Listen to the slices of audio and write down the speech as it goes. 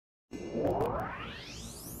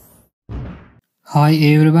Hi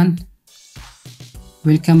everyone,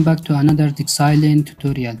 welcome back to another DIgSILENT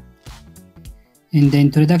tutorial. In the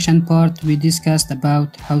introduction part, we discussed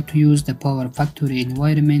about how to use the PowerFactory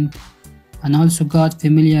environment and also got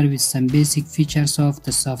familiar with some basic features of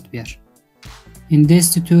the software. In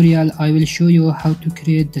this tutorial, I will show you how to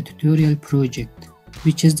create the tutorial project,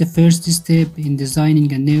 which is the first step in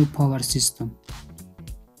designing a new power system.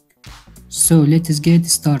 So let's get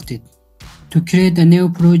started. To create a new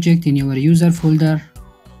project in your user folder,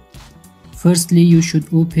 firstly you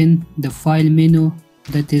should open the file menu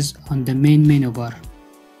that is on the main menu bar.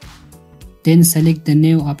 Then select the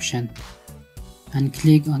new option and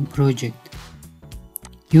click on project.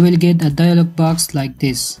 You will get a dialog box like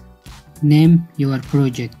this. Name your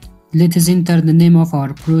project. Let us enter the name of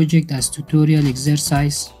our project as tutorial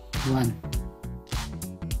exercise 1.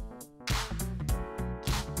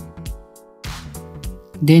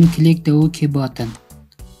 Then click the OK button.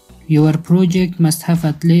 Your project must have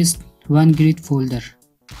at least one grid folder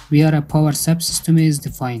where a power subsystem is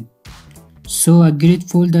defined. So a grid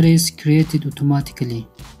folder is created automatically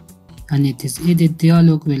and its edit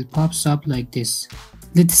dialog will pop up like this.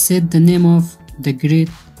 Let's set the name of the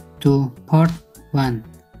grid to part 1.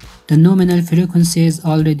 The nominal frequency is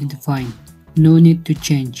already defined, no need to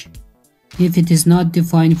change. If it is not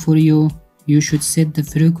defined for you, you should set the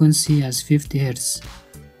frequency as 50 Hz.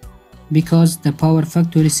 Because the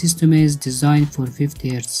PowerFactory system is designed for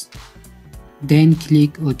 50 Hz. Then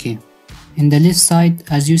click OK. In the left side,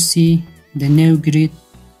 as you see, the new grid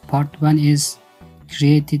part 1 is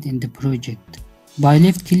created in the project. By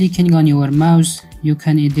left clicking on your mouse, you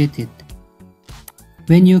can edit it.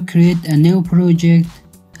 When you create a new project,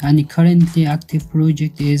 any currently active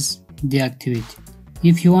project is deactivated.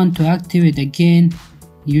 If you want to activate again,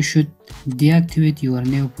 you should deactivate your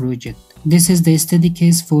new project. This is the study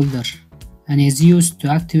case folder and is used to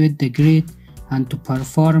activate the grid and to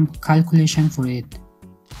perform calculation for it.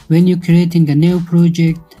 When you're creating a new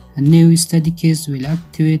project, a new study case will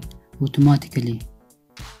activate automatically,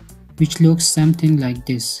 which looks something like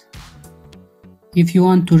this. If you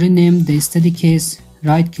want to rename the study case,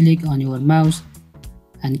 right click on your mouse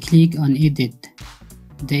and click on edit.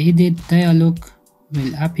 The edit dialog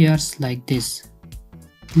will appear like this.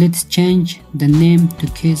 Let's change the name to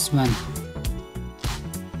case 1.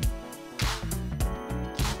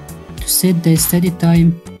 To set the study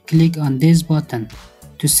time, click on this button.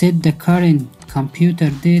 To set the current computer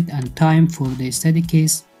date and time for the study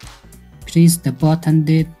case, press the button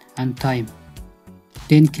date and time.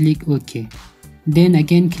 Then click OK. Then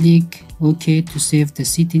again click OK to save the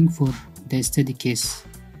setting for the study case.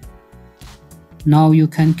 Now you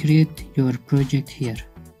can create your project here.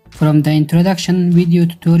 From the introduction video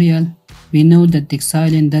tutorial, we know that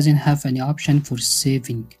DIgSILENT doesn't have any option for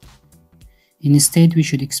saving. Instead, we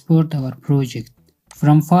should export our project.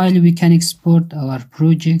 From file, we can export our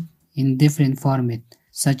project in different formats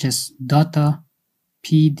such as data,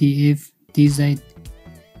 PDF, DZ,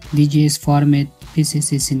 DJS format,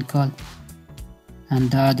 PCC syncall,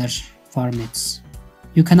 and the other formats.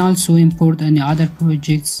 You can also import any other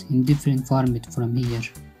projects in different formats from here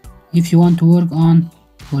if you want to work on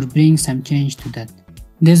or bring some change to that.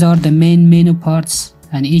 These are the main menu parts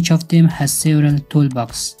and each of them has several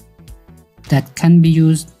toolboxes that can be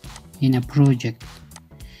used in a project.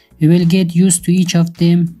 You will get used to each of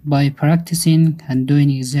them by practicing and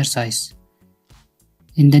doing exercise.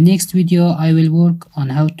 In the next video, I will work on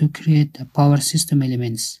how to create a power system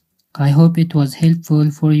elements. I hope it was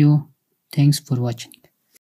helpful for you. Thanks for watching.